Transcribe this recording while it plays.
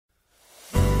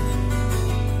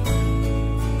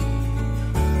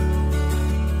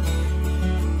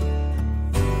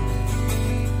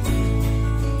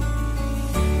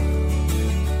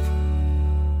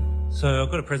So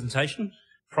I've got a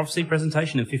prophecy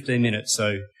presentation in 15 minutes,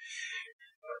 so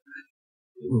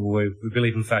we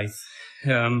believe in faith.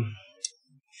 We'll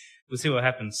see what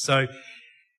happens. So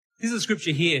this is a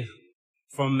scripture here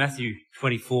from Matthew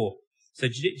 24. So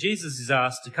Jesus is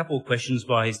asked a couple of questions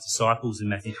by his disciples in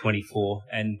Matthew 24,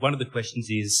 and one of the questions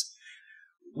is,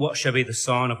 what shall be the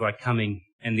sign of thy coming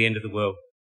and the end of the world?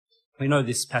 We know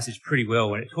this passage pretty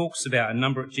well, and it talks about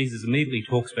Jesus immediately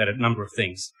talks about a number of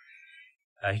things.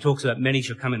 He talks about many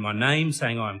shall come in my name,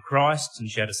 saying I am Christ, and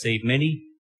shall deceive many.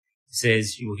 He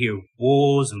says you will hear of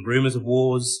wars and rumours of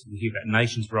wars. You will hear about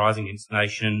nations rising against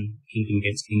nation, kingdom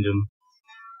against kingdom.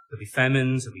 There'll be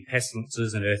famines, there'll be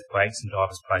pestilences and earthquakes in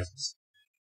divers places.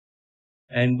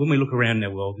 And when we look around in our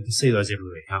world, we can see those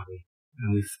everywhere, can't we?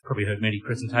 And we've probably heard many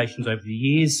presentations over the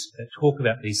years that talk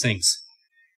about these things.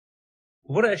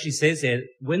 But what it actually says there,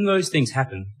 when those things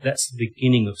happen, that's the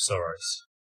beginning of sorrows.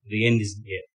 The end isn't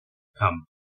yet come.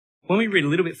 When we read a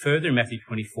little bit further in Matthew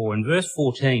 24, in verse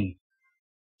 14,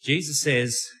 Jesus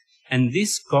says, and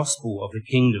this gospel of the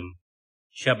kingdom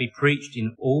shall be preached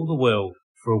in all the world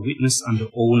for a witness unto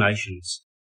all nations,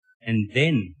 and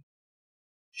then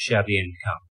shall the end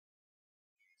come.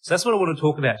 So that's what I want to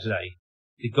talk about today.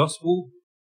 The gospel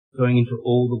going into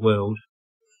all the world,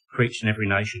 preached in every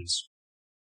nations.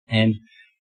 And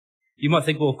you might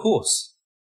think, well, of course,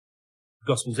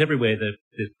 the gospel's everywhere.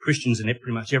 There's Christians in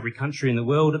pretty much every country in the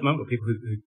world at the moment, or people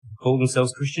who call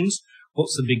themselves Christians.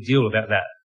 What's the big deal about that?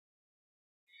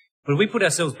 But if we put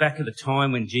ourselves back at the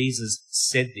time when Jesus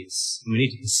said this, we need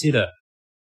to consider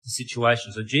the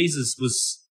situation. So Jesus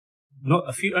was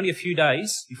only a few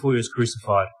days before he was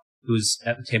crucified. He was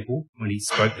at the temple when he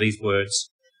spoke these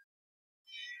words.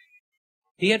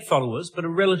 He had followers, but a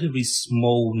relatively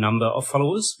small number of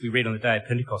followers. We read on the day of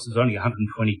Pentecost, there's only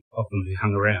 120 of them who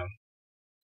hung around.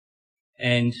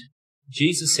 And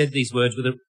Jesus said these words with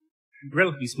a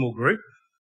relatively small group.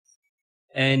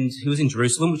 And he was in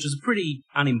Jerusalem, which was a pretty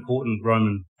unimportant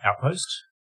Roman outpost.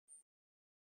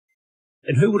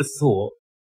 And who would have thought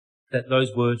that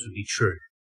those words would be true?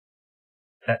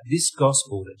 That this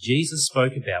gospel that Jesus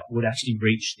spoke about would actually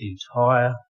reach the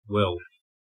entire world.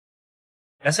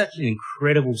 That's actually an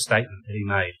incredible statement that he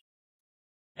made.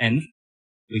 And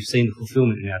we've seen the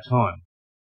fulfillment in our time.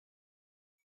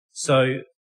 So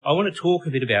I want to talk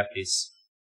a bit about this.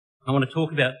 I want to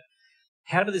talk about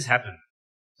how did this happen?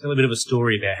 Tell a bit of a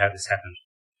story about how this happened.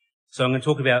 So I'm going to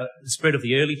talk about the spread of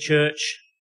the early church.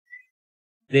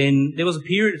 Then there was a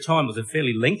period of time, it was a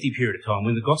fairly lengthy period of time,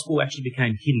 when the gospel actually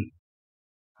became hidden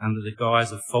under the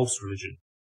guise of false religion.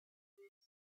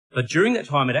 But during that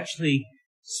time, it actually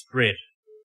spread.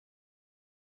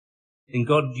 Then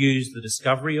God used the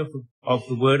discovery of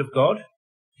the Word of God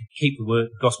to keep the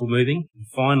gospel moving. And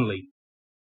finally,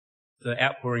 the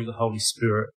outpouring of the Holy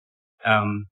Spirit,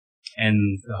 and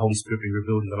the Holy Spirit being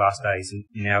revealed in the last days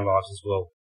in our lives as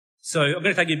well. So I'm going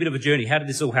to take you a bit of a journey. How did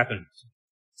this all happen?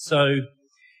 So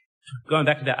going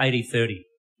back to about AD 30,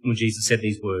 when Jesus said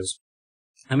these words,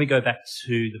 and we go back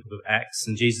to the book of Acts,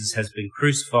 and Jesus has been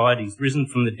crucified, he's risen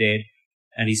from the dead,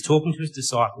 and he's talking to his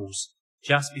disciples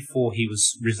just before he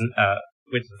was risen,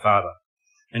 went to the Father.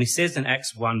 And he says in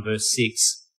Acts 1 verse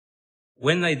 6,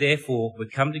 when they therefore were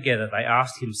come together, they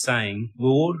asked him, saying,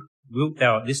 Lord, wilt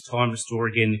thou at this time restore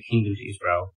again the kingdom to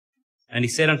Israel? And he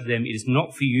said unto them, it is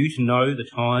not for you to know the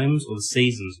times or the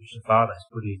seasons which the Father has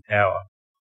put in his power,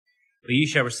 but you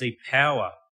shall receive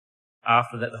power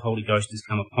after that the Holy Ghost is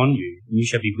come upon you, and you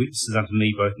shall be witnesses unto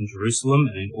me both in Jerusalem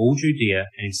and in all Judea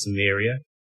and in Samaria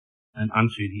and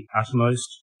unto the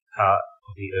uttermost part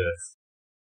of the earth.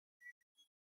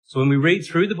 So when we read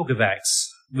through the book of Acts,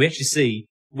 we actually see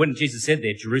when Jesus said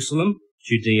there, Jerusalem,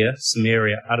 Judea,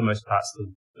 Samaria, uttermost parts of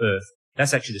the earth,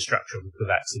 that's actually the structure of the book of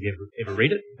Acts. If you ever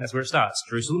read it, that's where it starts.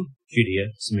 Jerusalem, Judea,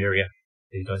 Samaria,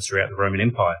 then it goes throughout the Roman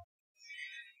Empire.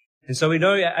 And so we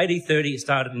know at AD 30 it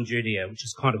started in Judea, which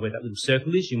is kind of where that little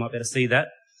circle is. You might be able to see that.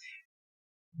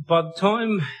 By the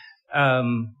time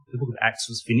the book of Acts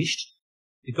was finished,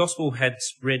 the gospel had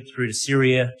spread through to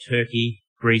Syria, Turkey,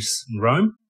 Greece, and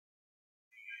Rome.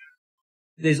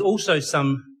 There's also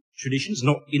some traditions,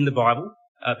 not in the Bible,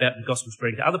 about the gospel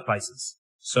spreading to other places.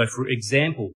 So, for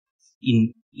example,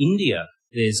 in India,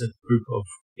 there's a group of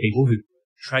people who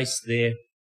trace their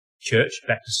church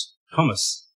back to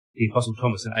Thomas, the Apostle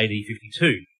Thomas, in AD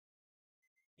 52.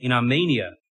 In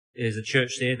Armenia, there's a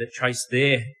church there that traced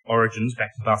their origins back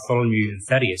to Bartholomew and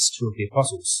Thaddeus, two of the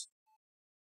apostles.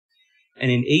 And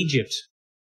in Egypt,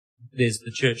 there's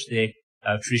the church there.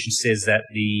 Tradition says that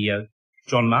the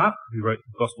John Mark, who wrote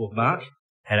the Gospel of Mark,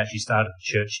 had actually started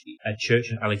a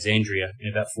church in Alexandria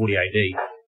in about 40 AD.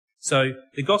 So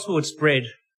the gospel had spread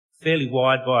fairly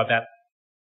wide by about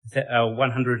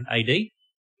 100 AD.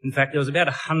 In fact, there was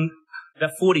about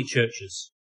 40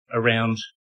 churches around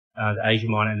the Asia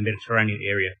Minor and the Mediterranean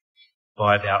area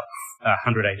by about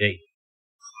 100 AD.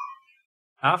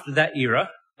 After that era,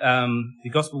 the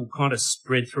gospel kind of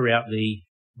spread throughout the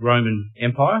Roman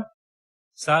Empire,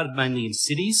 started mainly in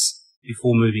cities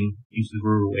before moving into the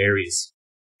rural areas.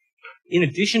 In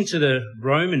addition to the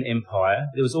Roman Empire,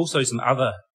 there was also some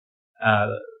other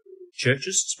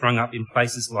churches sprung up in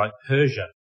places like Persia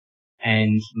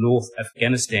and North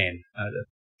Afghanistan, the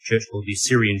church called the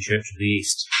Assyrian Church of the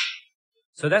East.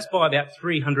 So that's by about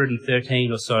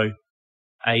 313 or so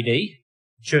AD.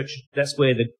 That's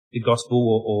where the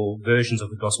gospel or versions of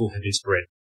the gospel had been spread.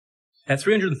 At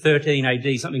 313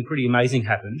 AD, something pretty amazing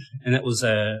happened, and that was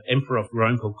an emperor of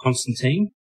Rome called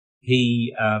Constantine.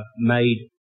 He made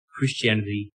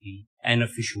Christianity the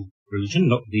unofficial religion,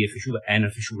 not the official, but an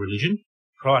official religion.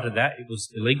 Prior to that, it was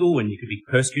illegal and you could be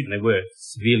persecuted, and they were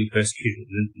severely persecuted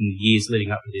in the years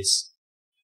leading up to this.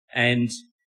 And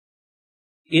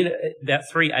in about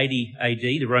 380 AD,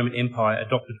 the Roman Empire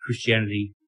adopted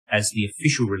Christianity as the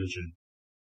official religion.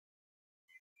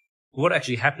 What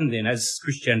actually happened then, as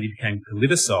Christianity became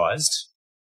politicized,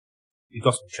 the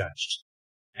gospel changed,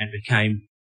 and it became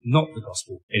not the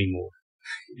gospel anymore.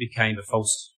 It became a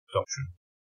false doctrine.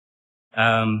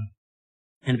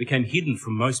 And it became hidden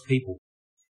from most people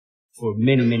for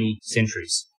many, many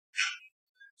centuries.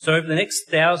 So over the next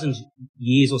 1,000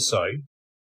 years or so,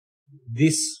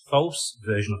 this false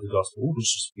version of the gospel,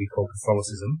 which we call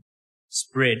Catholicism,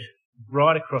 spread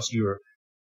right across Europe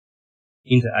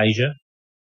into Asia.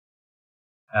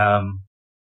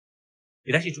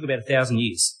 It actually took about 1,000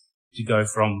 years to go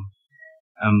from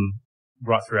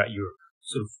right throughout Europe.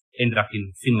 Sort of ended up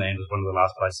in Finland as one of the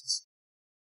last places.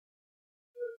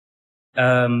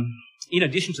 In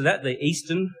addition to that, the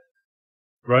Eastern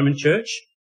Roman Church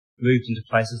moved into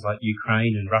places like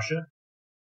Ukraine and Russia.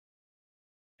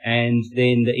 And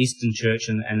then the Eastern Church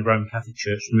and the Roman Catholic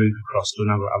Church moved across to a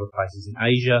number of other places in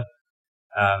Asia,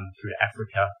 through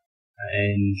Africa,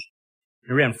 and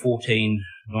around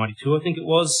 1492, I think it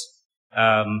was,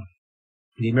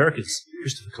 the Americas.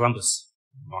 Christopher Columbus,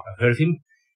 you might have heard of him.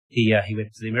 He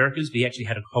went to the Americas, but he actually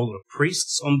had a whole lot of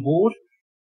priests on board,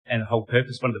 and one of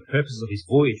the purposes of his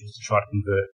voyage was to try to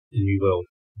convert the New World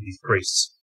with his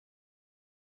priests.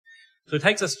 So it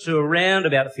takes us to around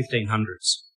about the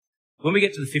 1500s. When we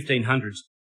get to the 1500s,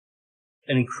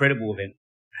 an incredible event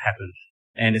happened,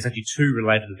 and there's actually two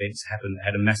related events happened that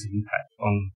had a massive impact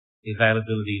on the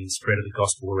availability and spread of the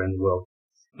gospel around the world.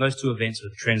 And those two events were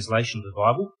the translation of the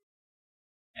Bible,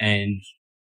 and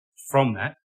from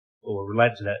that, or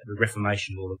related to that, the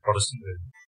Reformation or the Protestant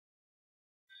movement.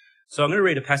 So I'm going to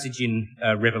read a passage in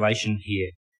Revelation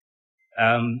here.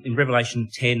 In Revelation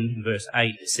 10, verse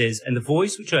 8, it says, "And the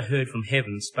voice which I heard from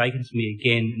heaven spake unto me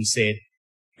again and said,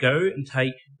 Go and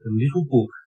take the little book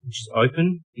which is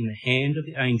open in the hand of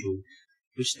the angel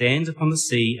which stands upon the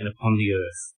sea and upon the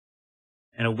earth.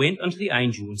 And I went unto the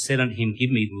angel and said unto him, Give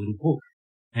me the little book.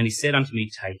 And he said unto me,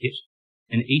 Take it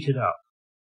and eat it up,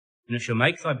 and it shall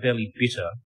make thy belly bitter,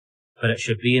 but it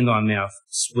shall be in thy mouth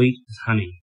sweet as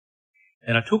honey.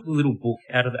 And I took the little book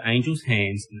out of the angel's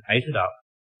hands and ate it up,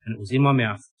 and it was in my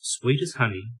mouth sweet as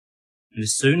honey. And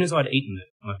as soon as I'd eaten it,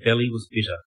 my belly was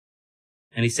bitter.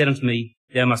 And he said unto me,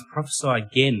 Thou must prophesy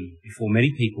again before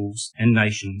many peoples and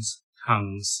nations,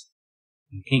 tongues,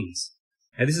 and kings."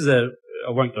 Now this is I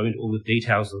won't go into all the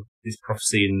details of this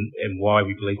prophecy and why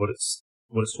we believe what it's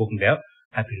talking about.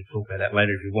 Happy to talk about that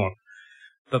later if you want.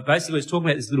 But basically it's talking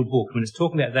about this little book. When it's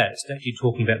talking about that, it's actually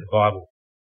talking about the Bible.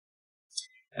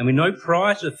 And we know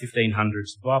prior to the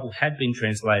 1500s, the Bible had been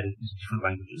translated into different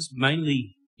languages,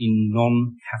 mainly in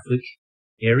non-Catholic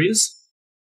areas.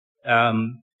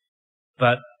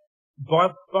 But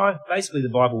basically the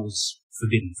Bible was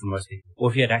forbidden for most people. Or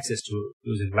if you had access to it,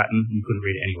 it was in Latin and you couldn't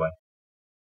read it anyway.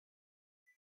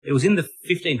 It was in the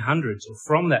 1500s, or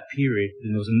from that period, that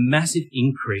there was a massive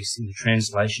increase in the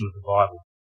translation of the Bible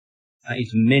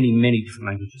into many, many different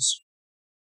languages.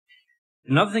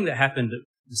 Another thing that happened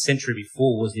the century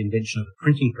before was the invention of the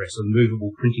printing press, or the movable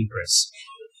printing press.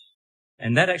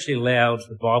 And that actually allowed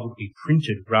the Bible to be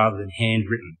printed rather than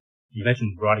handwritten. Can you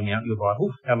imagine writing out your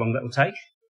Bible, how long that would take,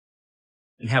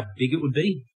 and how big it would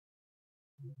be?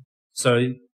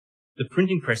 So the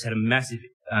printing press had a massive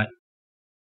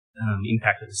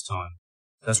impact at this time.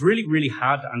 So it's really, really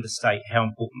hard to understate how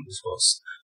important this was.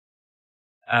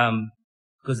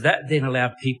 Because that then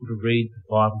allowed people to read the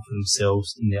Bible for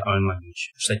themselves in their own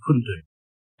language, which they couldn't do.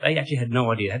 They actually had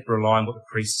no idea. They had to rely on what the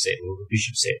priest said or the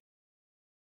bishop said.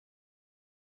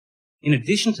 In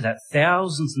addition to that,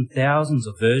 thousands and thousands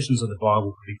of versions of the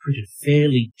Bible could be printed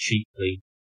fairly cheaply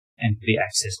and be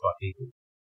accessed by people.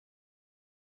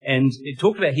 And it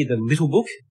talked about here the little book.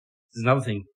 There's another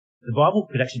thing. The Bible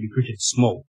could actually be printed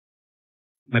small.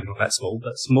 Maybe not that small,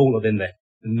 but smaller than the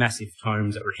massive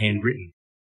tomes that were handwritten.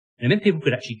 And then people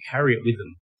could actually carry it with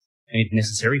them and, if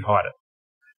necessary, hide it.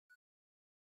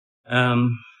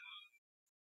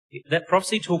 That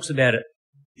prophecy talks about it.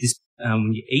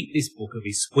 When you eat this book, it'll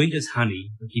be sweet as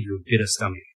honey, it'll give you a bitter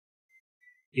stomach.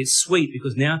 It's sweet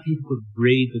because now people could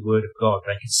read the Word of God.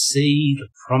 They could see the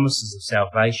promises of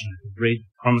salvation. They could read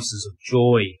the promises of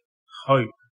joy,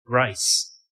 hope, grace.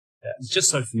 It's just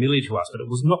so familiar to us, but it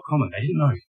was not common. They didn't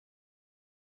know.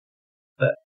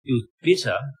 But it was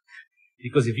bitter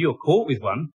because if you were caught with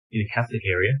one in a Catholic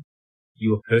area,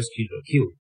 you were persecuted or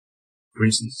killed. For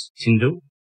instance, Tyndale,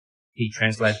 he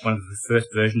translated one of the first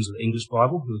versions of the English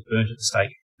Bible. He was burnt at the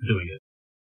stake for doing it.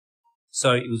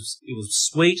 So it was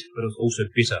sweet, but it was also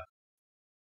bitter.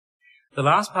 The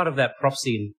last part of that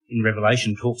prophecy in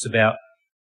Revelation talks about,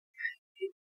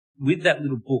 with that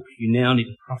little book, you now need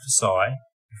to prophesy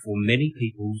before many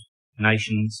peoples,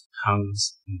 nations,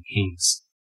 tongues, and kings.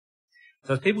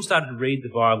 So as people started to read the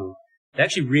Bible, they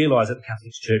actually realised that the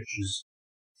Catholic Church's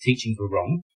teachings were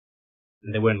wrong,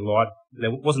 and they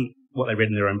wasn't what they read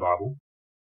in their own Bible.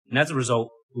 And as a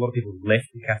result, a lot of people left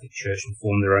the Catholic Church and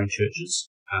formed their own churches,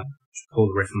 which is called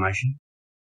the Reformation.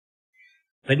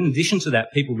 But in addition to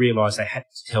that, people realised they had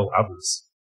to tell others.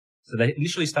 So they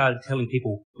initially started telling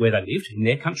people where they lived, in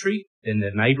their country, then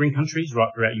their neighbouring countries right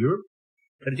throughout Europe.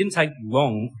 But it didn't take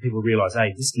long for people to realise,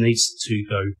 hey, this needs to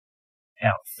go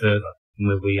out further than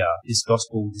where we are. This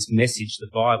gospel, this message, the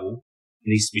Bible,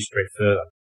 needs to be spread further.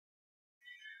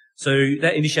 So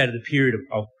that initiated a period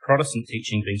of Protestant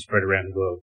teaching being spread around the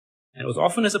world. And it was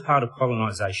often as a part of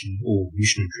colonisation or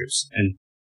missionary trips. And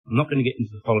I'm not going to get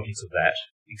into the politics of that,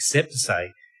 except to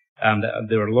say that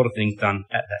there are a lot of things done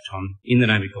at that time in the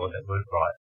name of God that weren't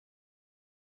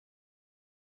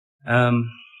right.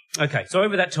 Okay, so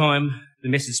over that time, the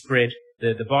message spread,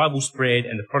 the Bible spread,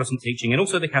 and the Protestant teaching, and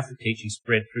also the Catholic teaching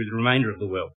spread through the remainder of the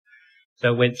world.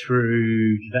 So it went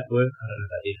through, did that work? I don't know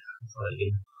if that did. I'll try that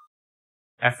again.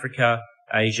 Africa,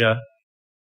 Asia,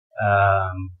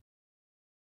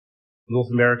 North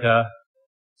America,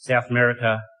 South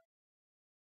America,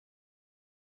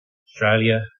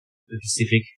 Australia, the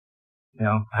Pacific.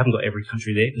 Now, I haven't got every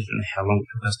country there because I don't know how long it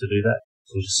took us to do that.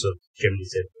 So I just sort of generally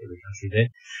said every country there.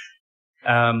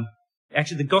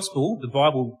 Actually, the Gospel, the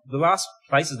Bible, the last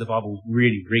places the Bible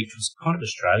really reached was kind of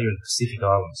Australia and the Pacific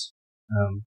Islands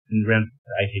in around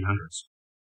the 1800s.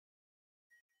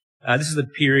 This is the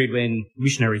period when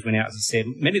missionaries went out, as I said.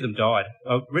 Many of them died.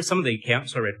 I read some of the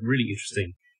accounts I read, really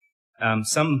interesting.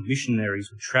 Some missionaries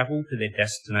would travel to their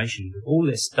destination with all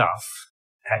their stuff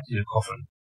packed in a coffin.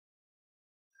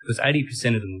 Because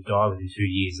 80% of them would die within 2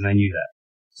 years, and they knew that.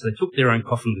 So they took their own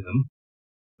coffin with them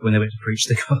when they went to preach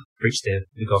the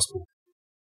gospel.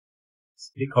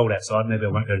 It's a bit cold outside. Maybe I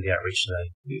won't go to the outreach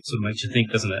today. It sort of makes you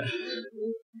think, doesn't it?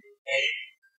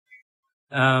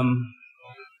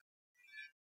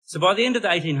 So by the end of the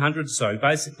 1800s or so,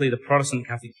 basically the Protestant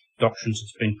Catholic doctrines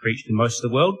has been preached in most of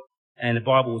the world, and the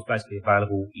Bible was basically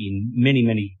available in many,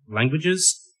 many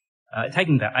languages. It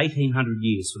taken about 1800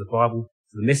 years for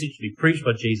the message to be preached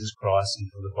by Jesus Christ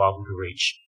and for the Bible to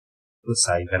reach, let's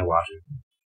say, Vanuatu.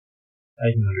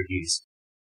 1800 years.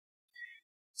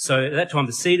 So at that time,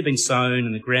 the seed had been sown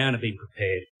and the ground had been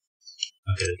prepared.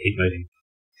 I'm going to keep moving.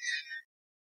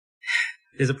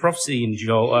 There's a prophecy in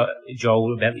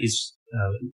Joel about the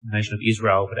nation of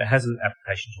Israel, but it has an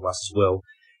application to us as well.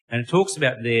 And it talks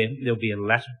about there'll be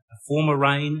a former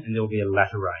rain and there'll be a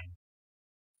latter rain.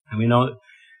 And we know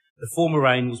the former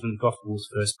rain was when the gospel was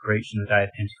first preached on the day of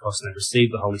Pentecost, and they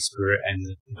received the Holy Spirit, and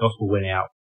the gospel went out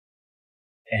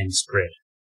and spread.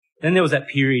 Then there was that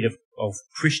period of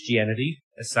Christianity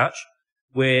as such,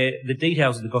 where the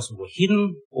details of the gospel were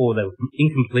hidden or they were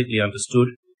incompletely understood,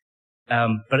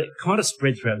 but it kind of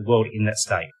spread throughout the world in that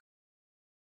state.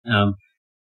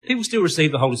 People still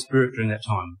received the Holy Spirit during that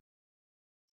time.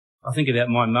 I think about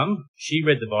my mum. She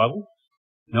read the Bible.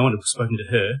 No one had spoken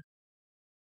to her.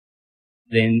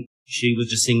 Then she was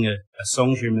just singing a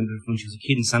song she remembered when she was a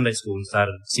kid in Sunday school and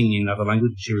started singing in another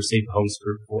language. She received the Holy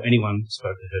Spirit before anyone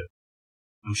spoke to her.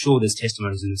 I'm sure there's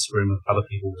testimonies in this room of other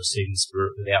people receiving the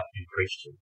Spirit without being preached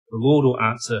to. The Lord will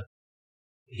answer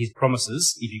his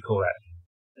promises if you call out to him.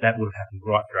 That would have happened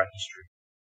right throughout history.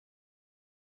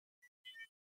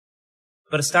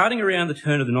 But starting around the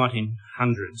turn of the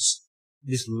 1900s,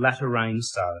 this latter rain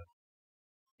started.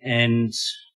 And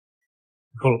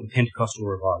we call it the Pentecostal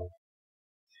revival.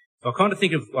 So I kind of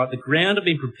think of like the ground had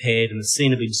been prepared and the seed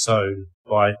had been sown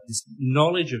by this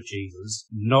knowledge of Jesus,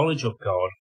 knowledge of God.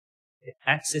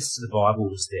 Access to the Bible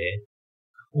was there.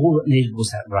 All it needed was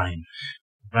that rain,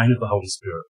 the rain of the Holy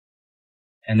Spirit.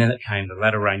 And then it came, the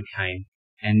latter rain came,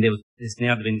 and there's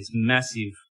now been this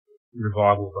massive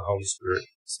revival of the Holy Spirit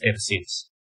ever since.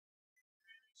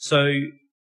 So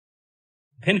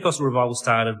Pentecostal revival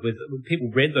started when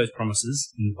people read those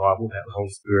promises in the Bible about the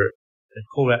Holy Spirit. They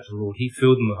called out to the Lord. He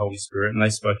filled them with the Holy Spirit, and they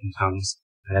spoke in tongues,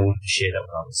 and they wanted to share that with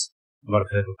others. You might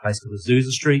have heard of a place called the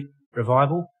Azusa Street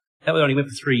Revival. That only went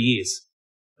for 3 years.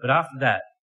 But after that,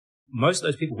 most of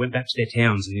those people went back to their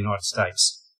towns in the United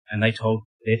States, and they told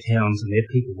their towns and their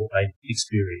people what they'd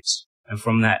experienced. And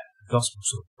from that, the gospel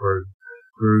sort of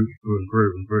grew.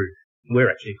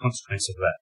 We're actually a consequence of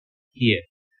that here.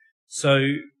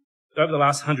 So over the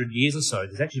last 100 years or so,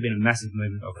 there's actually been a massive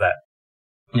movement of that.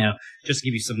 Now, just to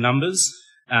give you some numbers,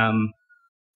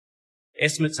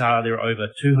 estimates are there are over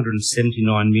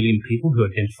 279 million people who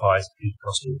identify as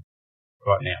Pentecostal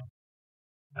right now.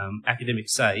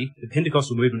 Academics say the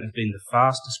Pentecostal movement has been the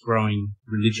fastest growing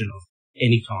religion of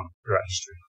any time throughout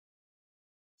history.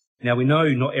 Now, we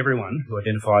know not everyone who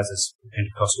identifies as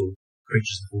Pentecostal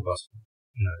preaches the full gospel.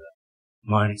 You know that.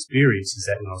 My own experience is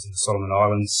that when I was in the Solomon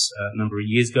Islands a number of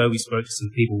years ago, we spoke to some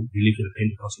people who lived in the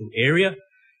Pentecostal area,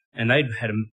 and they'd had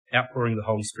an outpouring of the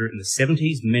Holy Spirit in the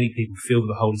 70s. Many people filled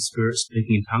with the Holy Spirit,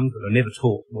 speaking in tongues, but they never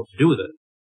taught what to do with it.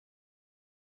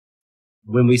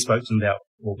 When we spoke to them about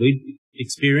what we'd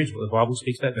experienced, what the Bible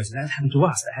speaks about, they said, that happened to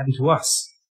us, that happened to us.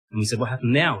 And we said, what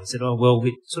happened now? They said, oh, well,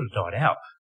 it sort of died out.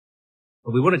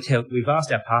 But we've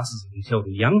asked our pastors if we can tell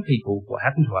the young people what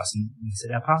happened to us. And we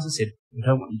said, our pastor said, we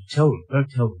don't want you to tell them.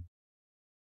 Don't tell them.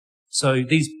 So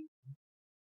there's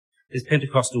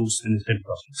Pentecostals and there's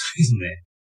Pentecostals, isn't there?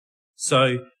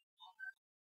 So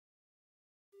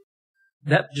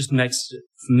that just makes it,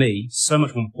 for me, so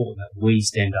much more important that we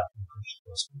stand up and preach the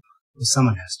gospel. Because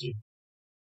someone has to.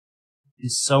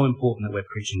 It's so important that we're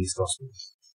preaching this gospel.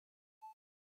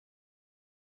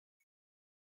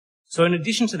 So in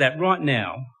addition to that, right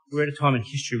now, we're at a time in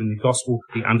history when the gospel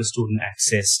can be understood and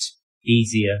accessed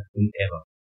easier than ever.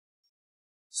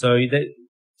 So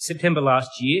September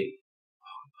last year,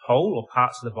 whole or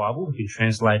parts of the Bible have been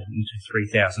translated into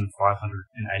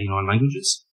 3,589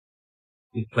 languages,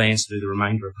 with plans to do the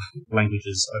remainder of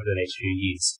languages over the next few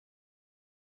years.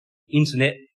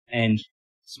 Internet and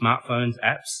smartphones,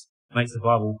 apps, makes the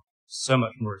Bible so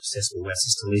much more accessible. Our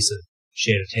sister Lisa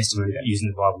shared a testimony about using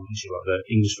the Bible, she like the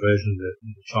English version, the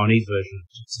Chinese version,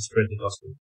 to spread the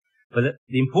gospel. But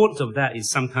the importance of that is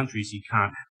some countries you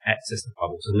can't access the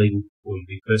Bible. It's illegal or you'll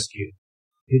be persecuted.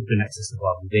 People can access the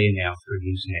Bible there now through the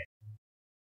internet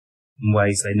in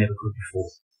ways they never could before.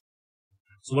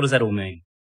 So what does that all mean?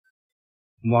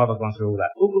 And why have I gone through all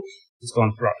that? Oh, it's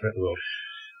gone right throughout the world.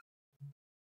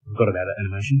 I forgot about that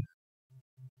animation.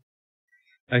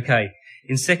 Okay,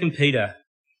 in 2 Peter,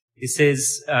 it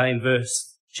says in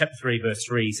chapter 3, verse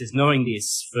 3, it says, knowing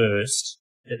this first,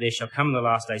 that there shall come in the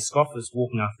last day scoffers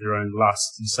walking after their own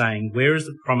lusts and saying, where is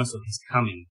the promise of his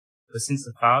coming? For since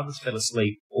the fathers fell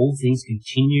asleep, all things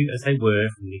continue as they were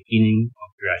from the beginning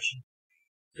of creation.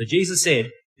 So Jesus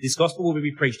said, this gospel will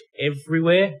be preached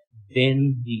everywhere,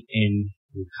 then the end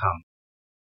will come.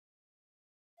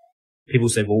 People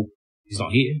said, well, he's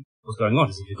not here. What's going on?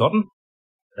 Has he forgotten?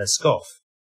 They scoff.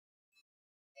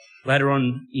 Later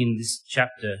on in this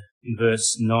chapter, in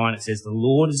verse 9, it says, the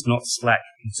Lord is not slack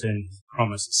concerning his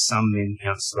promise, as some men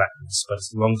count slackness, but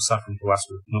is long-suffering to us,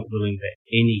 not willing that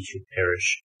any should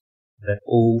perish, that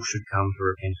all should come to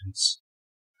repentance.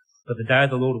 But the day of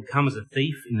the Lord will come as a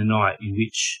thief in the night, in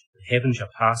which the heaven shall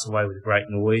pass away with a great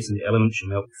noise, and the elements shall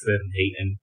melt with fervent heat,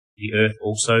 and the earth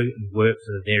also, and the works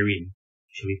that are therein,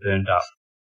 shall be burned up.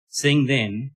 Seeing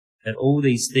then that all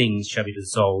these things shall be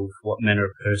dissolved, what manner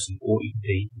of person ought you to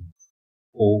be in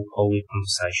all holy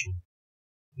conversation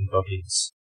and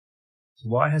godliness? So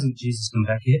why hasn't Jesus come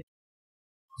back yet?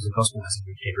 Because the gospel hasn't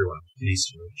reached everyone it needs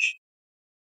to reach.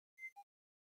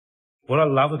 What I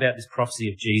love about this prophecy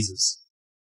of Jesus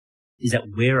is that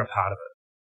we're a part of it.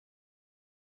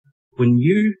 When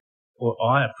you or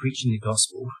I are preaching the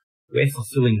gospel, we're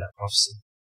fulfilling that prophecy.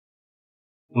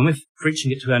 When we're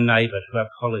preaching it to our neighbour, to our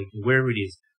colleague, wherever it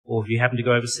is, or if you happen to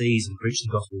go overseas and preach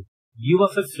the gospel, you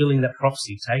are fulfilling that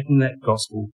prophecy, taking that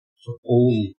gospel to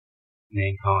all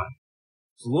mankind.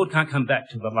 So the Lord can't come back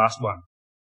to the last one.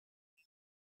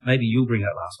 Maybe you'll bring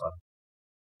that last one,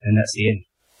 and that's the end.